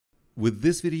With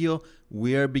this video,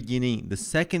 we are beginning the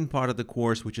second part of the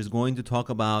course, which is going to talk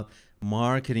about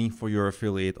marketing for your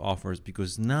affiliate offers,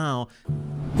 because now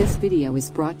This video is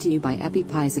brought to you by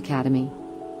EpiPies Academy.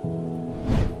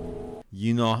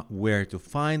 you know where to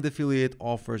find affiliate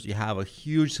offers, you have a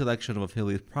huge selection of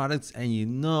affiliate products, and you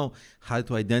know how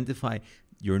to identify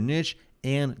your niche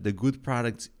and the good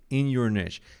products in your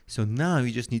niche. So now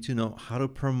you just need to know how to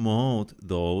promote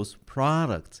those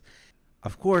products.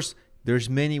 Of course, there's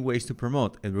many ways to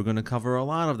promote, and we're going to cover a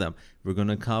lot of them. We're going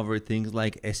to cover things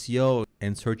like SEO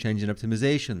and search engine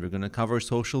optimization. We're going to cover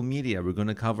social media. We're going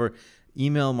to cover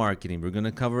email marketing. We're going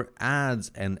to cover ads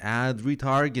and ad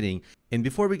retargeting. And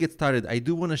before we get started, I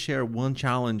do want to share one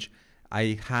challenge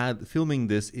I had filming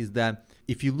this, is that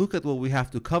if you look at what we have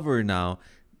to cover now,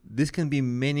 this can be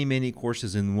many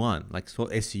courses in one. Like so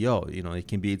SEO, it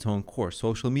can be its own course.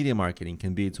 Social media marketing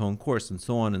can be its own course, and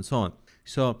so on and so on.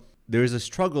 So there is a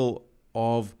struggle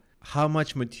of how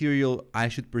much material I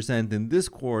should present in this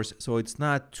course so it's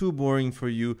not too boring for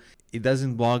you, it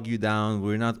doesn't bog you down,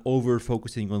 we're not over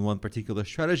focusing on one particular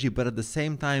strategy, but at the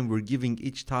same time we're giving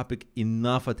each topic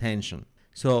enough attention.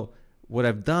 So what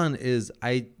I've done is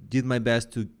I did my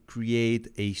best to create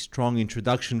a strong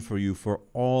introduction for you for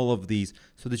all of these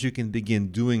so that you can begin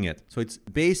doing it. So it's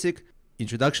basic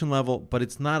introduction level, but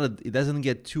it doesn't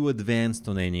get too advanced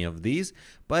on any of these,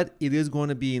 but it is going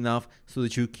to be enough so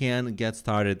that you can get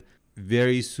started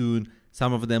very soon,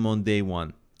 some of them on day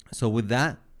one. So with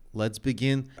that, let's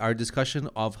begin our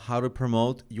discussion of how to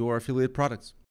promote your affiliate products.